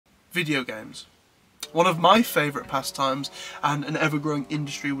Video games. One of my favourite pastimes, and an ever-growing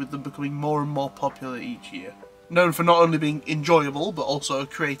industry with them becoming more and more popular each year. Known for not only being enjoyable, but also a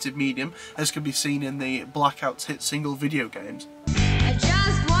creative medium, as can be seen in the Blackout's hit single video games. I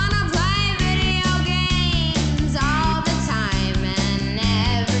just wanna play video games all the time and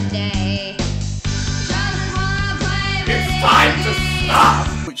every day. Just wanna play video games. It's time to stop!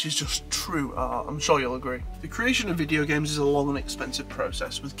 Which is just true art, I'm sure you'll agree. The creation of video games is a long and expensive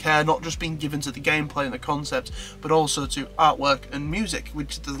process, with care not just being given to the gameplay and the concept, but also to artwork and music,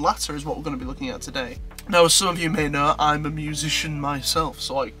 which the latter is what we're going to be looking at today. Now, as some of you may know, I'm a musician myself,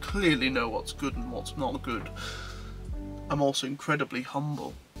 so I clearly know what's good and what's not good. I'm also incredibly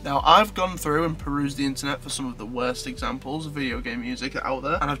humble. Now, I've gone through and perused the internet for some of the worst examples of video game music out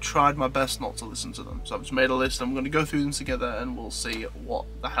there, and I've tried my best not to listen to them. So I've just made a list, and I'm going to go through them together, and we'll see what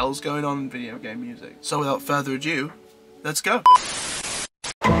the hell's going on in video game music. So without further ado, let's go!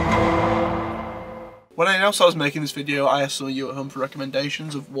 When I announced I was making this video, I asked some of you at home for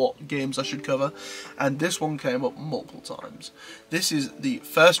recommendations of what games I should cover, and this one came up multiple times. This is the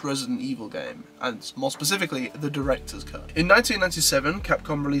first Resident Evil game, and more specifically, the Director's Cut. In 1997,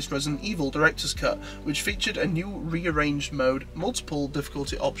 Capcom released Resident Evil Director's Cut, which featured a new rearranged mode, multiple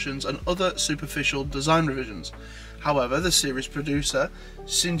difficulty options, and other superficial design revisions. However, the series producer,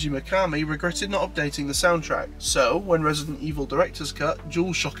 Shinji Mikami, regretted not updating the soundtrack, so when Resident Evil Director's Cut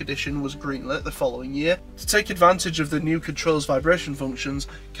DualShock Edition was greenlit the following year, to take advantage of the new control's vibration functions,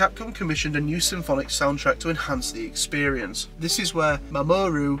 Capcom commissioned a new symphonic soundtrack to enhance the experience. This is where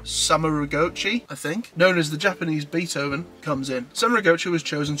Mamoru Samarugochi, I think, known as the Japanese Beethoven, comes in. Samarugochi was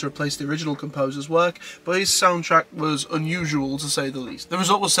chosen to replace the original composer's work, but his soundtrack was unusual to say the least. The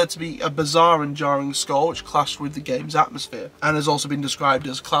result was said to be a bizarre and jarring score which clashed with the game's atmosphere, and has also been described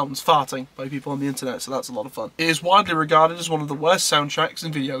as clowns farting by people on the internet, so that's a lot of fun. It is widely regarded as one of the worst soundtracks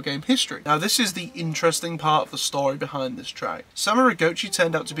in video game history. Now, this is the interesting part of the story behind this track. Samarugochi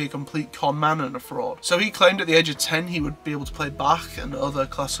turned out to be a complete con man and a fraud. So he claimed at the age of 10 he would be able to play Bach and other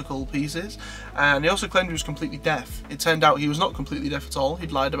classical pieces, and he also claimed he was completely deaf. It turned out he was not completely deaf at all.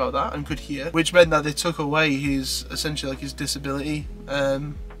 He'd lied about that and could hear, which meant that they took away his, essentially like his disability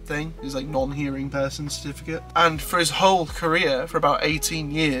thing, his like non-hearing person certificate. And for his whole career, for about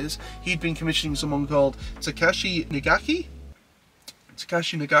 18 years, he'd been commissioning someone called Takashi Nagaki,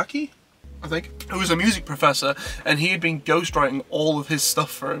 I think, who was a music professor, and he had been ghostwriting all of his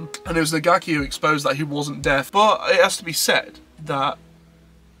stuff for him. And it was Nagaki who exposed that he wasn't deaf. But it has to be said that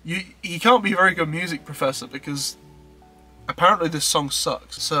he can't be a very good music professor, because apparently this song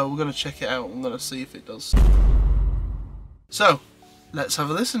sucks. So we're going to check it out and we're going to see if it does. So let's have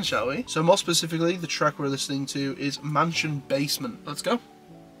a listen, shall we? So more specifically, the track we're listening to is Mansion Basement. Let's go.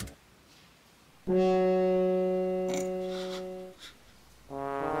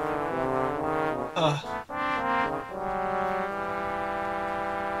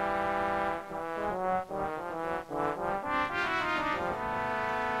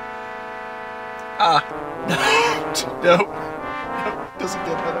 No, doesn't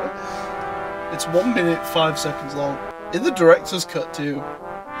get better. It's 1 minute 5 seconds long. In the director's cut too.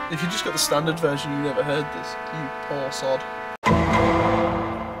 If you just got the standard version, you never heard this. You poor sod.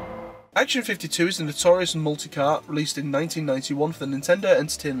 Action 52 is a notorious multi-cart released in 1991 for the Nintendo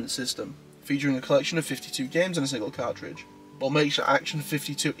Entertainment System, featuring a collection of 52 games on a single cartridge. What makes Action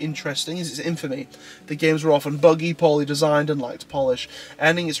 52 interesting is its infamy. The games were often buggy, poorly designed, and lacked polish,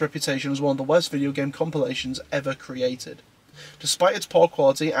 earning its reputation as one of the worst video game compilations ever created. Despite its poor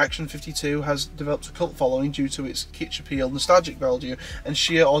quality, Action 52 has developed a cult following due to its kitsch appeal, nostalgic value, and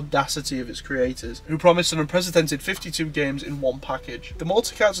sheer audacity of its creators, who promised an unprecedented 52 games in one package. The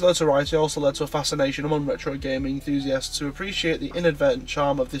multi-cart's notoriety also led to a fascination among retro gaming enthusiasts who appreciate the inadvertent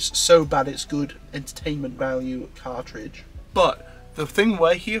charm of this so bad it's good entertainment value cartridge. But the thing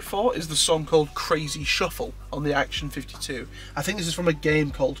we're here for is the song called Crazy Shuffle on the Action 52. I think this is from a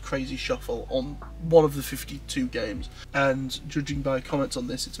game called Crazy Shuffle on one of the 52 games, and judging by comments on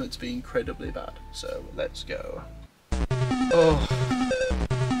this, it's meant to be incredibly bad. So let's go. Oh.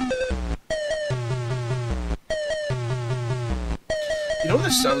 You know what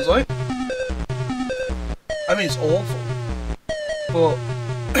this sounds like? I mean, it's awful, but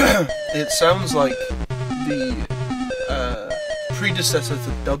it sounds like the predecessor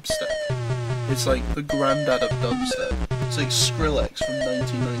to dubstep. It's like the granddad of dubstep. It's like Skrillex from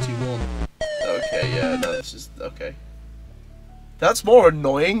 1991. Okay, yeah, no, this is okay. That's more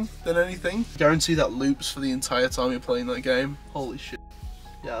annoying than anything. Guarantee that loops for the entire time you're playing that game. Holy shit.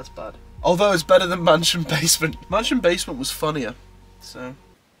 Yeah, that's bad. Although it's better than Mansion Basement. Mansion Basement was funnier. So,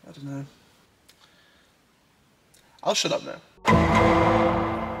 I don't know. I'll shut up now.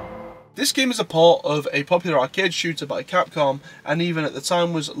 This game is a port of a popular arcade shooter by Capcom, and even at the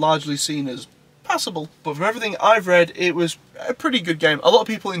time was largely seen as passable. But from everything I've read, it was a pretty good game. A lot of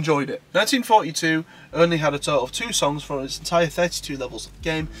people enjoyed it. 1942 only had a total of 2 songs for its entire 32 levels of the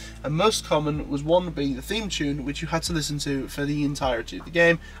game, and most common was one being the theme tune, which you had to listen to for the entirety of the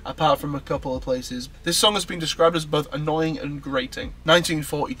game, apart from a couple of places. This song has been described as both annoying and grating.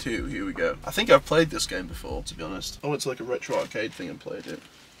 1942, here we go. I think I've played this game before, to be honest. I went to like a retro arcade thing and played it.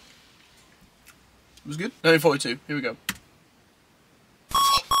 It was good. 1942, here we go.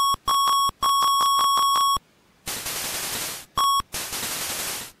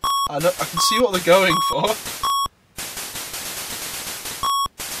 I can see what they're going for.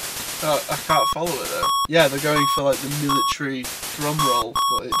 I can't follow it though. Yeah, they're going for like the military drum roll,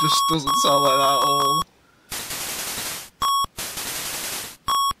 but it just doesn't sound like that at all.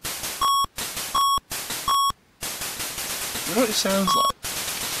 You know what it sounds like?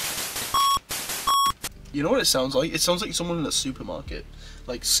 You know what it sounds like? It sounds like someone in a supermarket,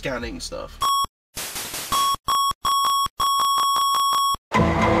 like scanning stuff.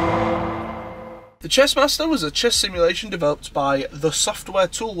 The Chessmaster was a chess simulation developed by The Software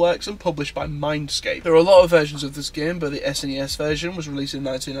Toolworks and published by Mindscape. There are a lot of versions of this game, but the SNES version was released in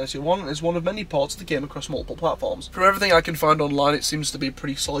 1991 and is one of many ports of the game across multiple platforms. From everything I can find online, it seems to be a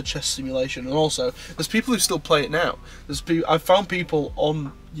pretty solid chess simulation, and also, there's people who still play it now. I've found people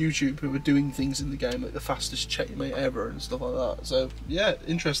on YouTube who are doing things in the game like the fastest checkmate ever and stuff like that. So yeah,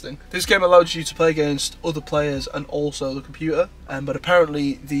 interesting. This game allows you to play against other players and also the computer, but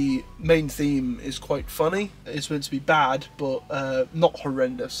apparently the main theme is quite funny. It's meant to be bad, but not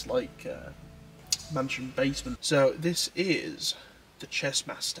horrendous like Mansion Basement. So this is the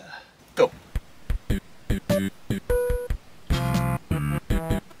Chessmaster. Go.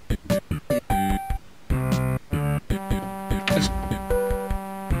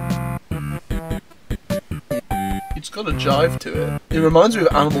 It's got a jive to it. It reminds me of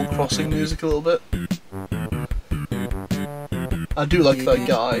Animal Crossing music a little bit. I do like that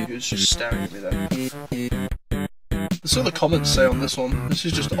guy who's just staring at me there. That's what the comments say on this one. This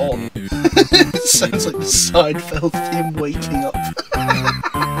is just on. It sounds like the Seinfeld theme waking up.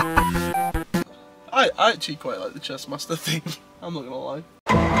 I actually quite like the Chessmaster theme. I'm not gonna lie.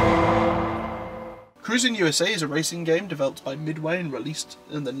 Cruising USA is a racing game developed by Midway and released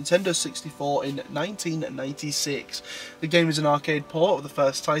on the Nintendo 64 in 1996. The game is an arcade port of the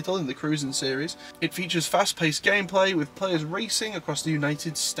first title in the Cruising series. It features fast-paced gameplay with players racing across the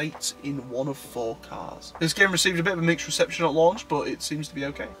United States in one of 4 cars. This game received a bit of a mixed reception at launch, but it seems to be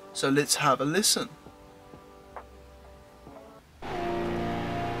okay. So let's have a listen.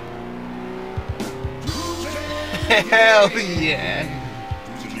 Hell yeah!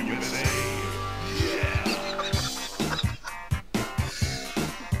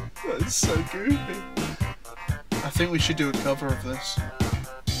 That's so goofy. I think we should do a cover of this.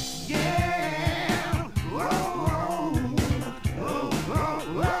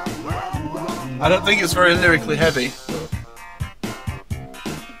 I don't think it's very lyrically heavy.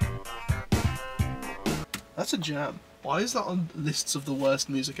 That's a jam. Why is that on lists of the worst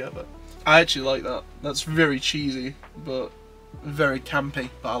music ever? I actually like that. That's very cheesy, but very campy.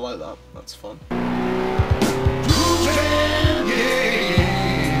 But I like that. That's fun.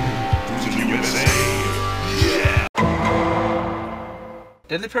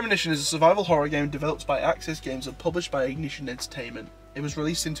 Deadly Premonition is a survival horror game developed by Axis Games and published by Ignition Entertainment. It was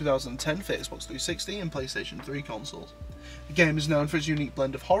released in 2010 for Xbox 360 and PlayStation 3 consoles. The game is known for its unique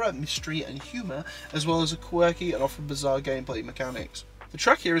blend of horror, mystery and humour, as well as a quirky and often bizarre gameplay mechanics. The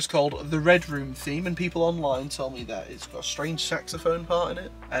track here is called The Red Room Theme, and people online tell me that it's got a strange saxophone part in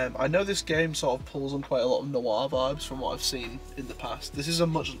it. I know this game sort of pulls on quite a lot of noir vibes from what I've seen in the past. This is a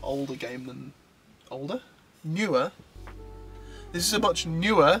much older game than... older? Newer? This is a much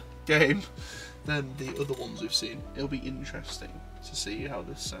newer game than the other ones we've seen. It'll be interesting to see how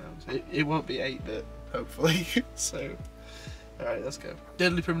this sounds. It won't be 8-bit, hopefully. So, alright, let's go.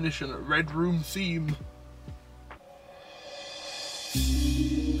 Deadly Premonition, Red Room Theme.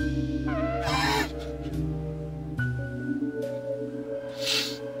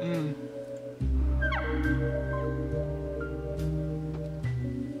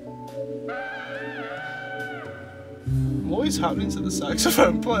 What is happening to the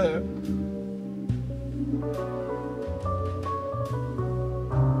saxophone player?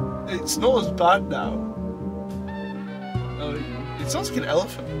 It's not as bad now. Oh, it sounds like an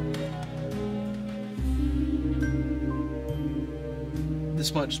elephant.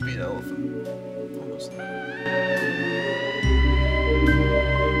 This might just be an elephant. Honestly.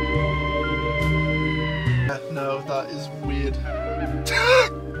 No, that is weird.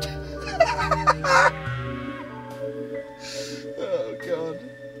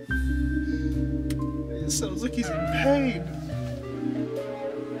 pain!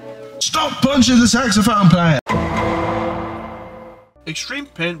 Stop punching the saxophone player! Extreme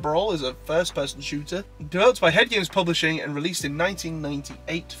Paintball is a first-person shooter developed by Head Games Publishing and released in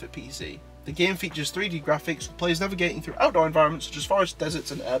 1998 for PC. The game features 3D graphics with players navigating through outdoor environments such as forests,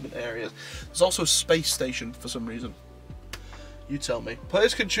 deserts and urban areas. There's also a space station for some reason. You tell me.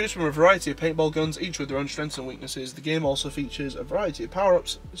 Players can choose from a variety of paintball guns, each with their own strengths and weaknesses. The game also features a variety of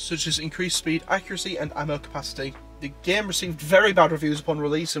power-ups, such as increased speed, accuracy and ammo capacity. The game received very bad reviews upon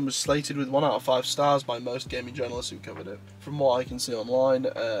release and was slated with 1 out of 5 stars by most gaming journalists who covered it. From what I can see online,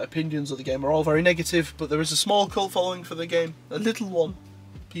 opinions of the game are all very negative, but there is a small cult following for the game. A little one.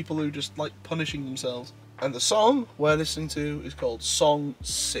 People who just like punishing themselves. And the song we're listening to is called Song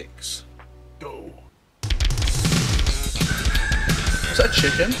 6. Go. Is that a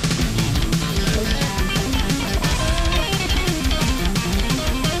chicken?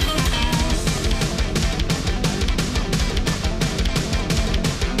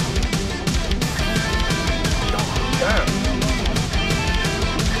 Damn.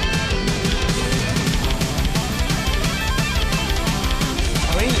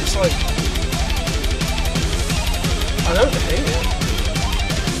 I mean, it's like, I don't hate it.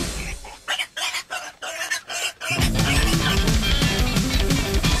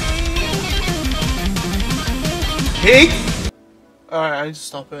 Pig? Alright, I need to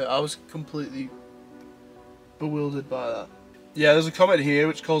stop it. I was completely bewildered by that. Yeah, there's a comment here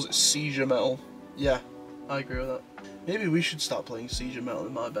which calls it seizure metal. Yeah, I agree with that. Maybe we should start playing seizure metal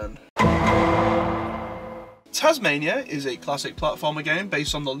in my band. Taz-Mania is a classic platformer game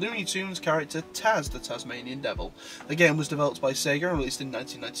based on the Looney Tunes character Taz, the Tasmanian Devil. The game was developed by Sega and released in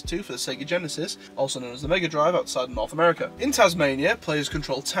 1992 for the Sega Genesis, also known as the Mega Drive outside of North America. In Taz-Mania, players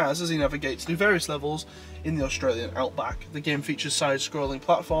control Taz as he navigates through various levels in the Australian outback. The game features side-scrolling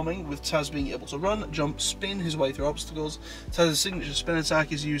platforming, with Taz being able to run, jump, spin his way through obstacles. Taz's signature spin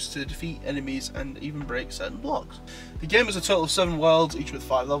attack is used to defeat enemies and even break certain blocks. The game has a total of 7 worlds, each with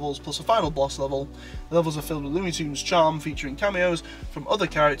 5 levels, plus a final boss level. The levels are filled with Looney Tunes charm, featuring cameos from other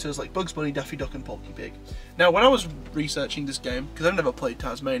characters like Bugs Bunny, Daffy Duck and Porky Pig. Now, when I was researching this game, because I've never played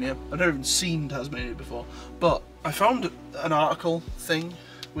Taz-Mania, I've never even seen Taz-Mania before, but I found an article thing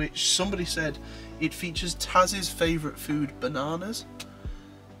which somebody said it features Taz's favourite food, bananas.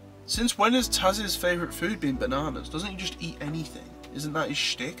 Since when has Taz's favourite food been bananas? Doesn't he just eat anything? Isn't that his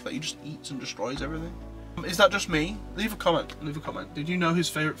shtick, that he just eats and destroys everything? Is that just me? Leave a comment, leave a comment. Did you know his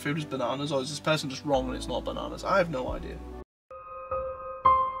favourite food is bananas, or is this person just wrong and it's not bananas? I have no idea.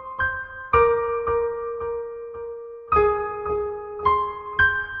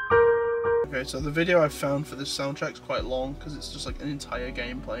 Okay, so the video I've found for this soundtrack is quite long because it's just like an entire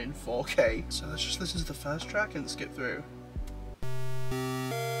game playing 4K. So let's just listen to the first track and skip through.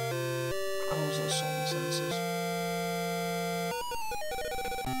 Oh, those song senses.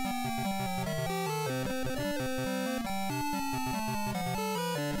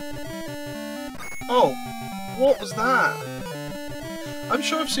 Oh, what was that? I'm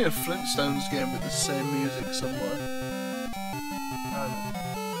sure I've seen a Flintstones game with the same music somewhere.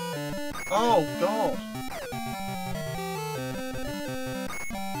 Oh god.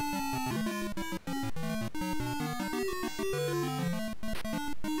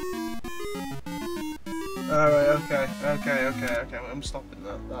 Alright, okay. I'm stopping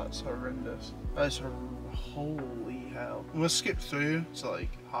that. That's horrendous. That's holy hell. I'm gonna skip through to like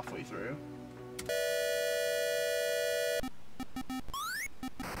halfway through.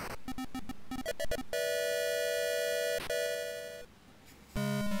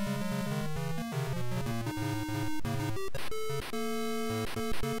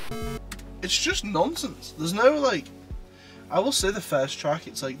 It's just nonsense. There's no like, I will say the first track,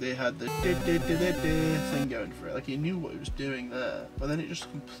 it's like they had the thing going for it. Like he knew what he was doing there, but then it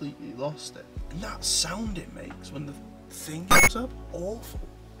just completely lost it. And that sound it makes when the thing goes up, awful.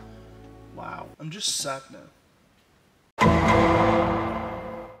 Wow, I'm just sad now.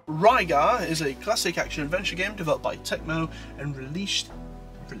 Rygar is a classic action-adventure game developed by Tecmo and released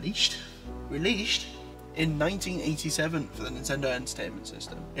in 1987 for the Nintendo Entertainment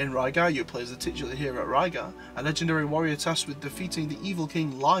System. In Rygar, you play as the titular hero Rygar, a legendary warrior tasked with defeating the evil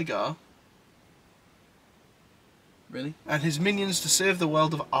king Ligar, and his minions to save the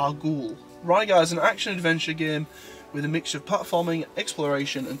world of Argul. Rygar is an action-adventure game with a mix of platforming,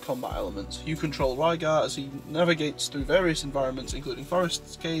 exploration and combat elements. You control Rygar as he navigates through various environments including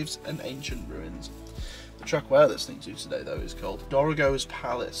forests, caves and ancient ruins. The track we're listening to today though is called Dorigo's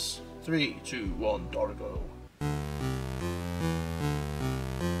Palace. 3, 2, 1, Dorigo.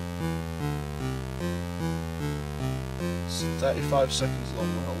 It's 35 seconds long,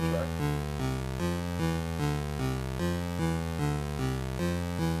 the whole track.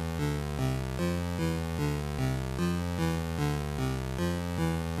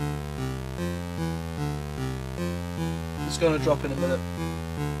 going to drop in a minute.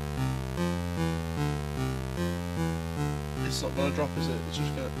 It's not going to drop, is it? It's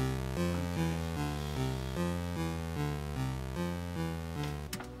just going to...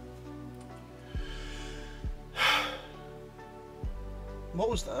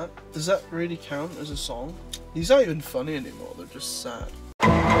 What was that? Does that really count as a song? These aren't even funny anymore, they're just sad.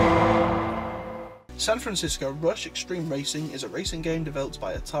 San Francisco Rush Extreme Racing is a racing game developed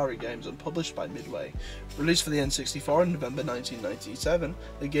by Atari Games and published by Midway. Released for the N64 in November 1997,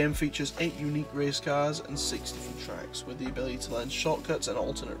 the game features 8 unique race cars and 6 different tracks, with the ability to learn shortcuts and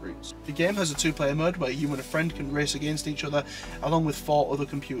alternate routes. The game has a 2-player mode where you and a friend can race against each other, along with 4 other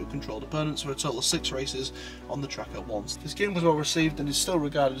computer-controlled opponents for a total of 6 races on the track at once. This game was well received and is still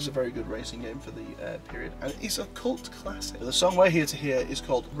regarded as a very good racing game for the period, and it's a cult classic. The song we're here to hear is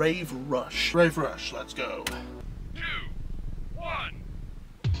called Rave Rush. Rave Rush. Let's go. 2, 1.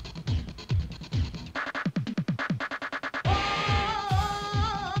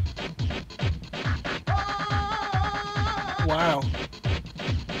 Wow.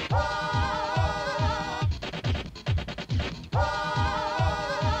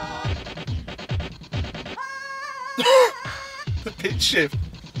 The pitch shift.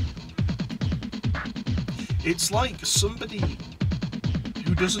 It's like somebody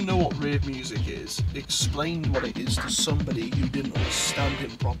who doesn't know what rave music is explained what it is to somebody who didn't understand him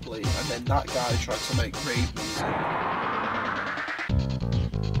properly, and then that guy tried to make rave music.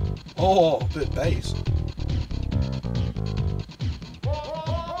 Oh, a bit bass.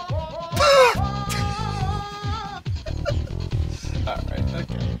 Alright,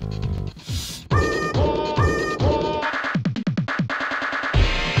 okay.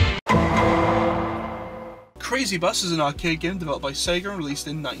 Crazy Bus is an arcade game developed by Sega and released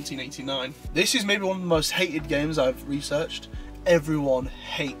in 1989. This is maybe one of the most hated games I've researched. Everyone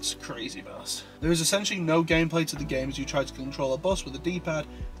hates Crazy Bus. There is essentially no gameplay to the game as you try to control a bus with a D-pad,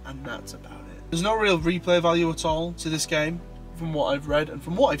 and that's about it. There's no real replay value at all to this game, from what I've read and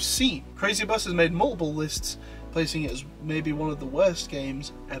from what I've seen. Crazy Bus has made multiple lists, placing it as maybe one of the worst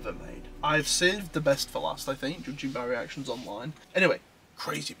games ever made. I've saved the best for last, I think, judging by reactions online. Anyway,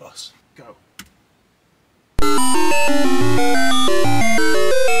 Crazy Bus, go.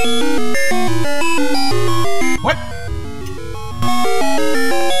 What?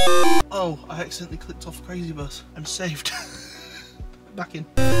 Oh, I accidentally clicked off Crazy Bus. I'm saved. Back in.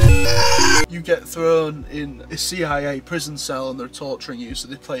 You get thrown in a CIA prison cell and they're torturing you, so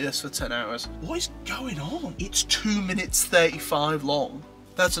they play this for 10 hours. What is going on? It's 2 minutes 35 long.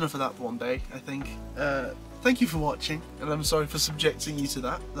 That's enough of that for one day, I think. Thank you for watching, and I'm sorry for subjecting you to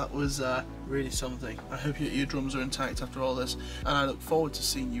that. That was really something. I hope your eardrums are intact after all this, and I look forward to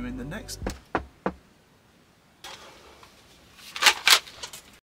seeing you in the next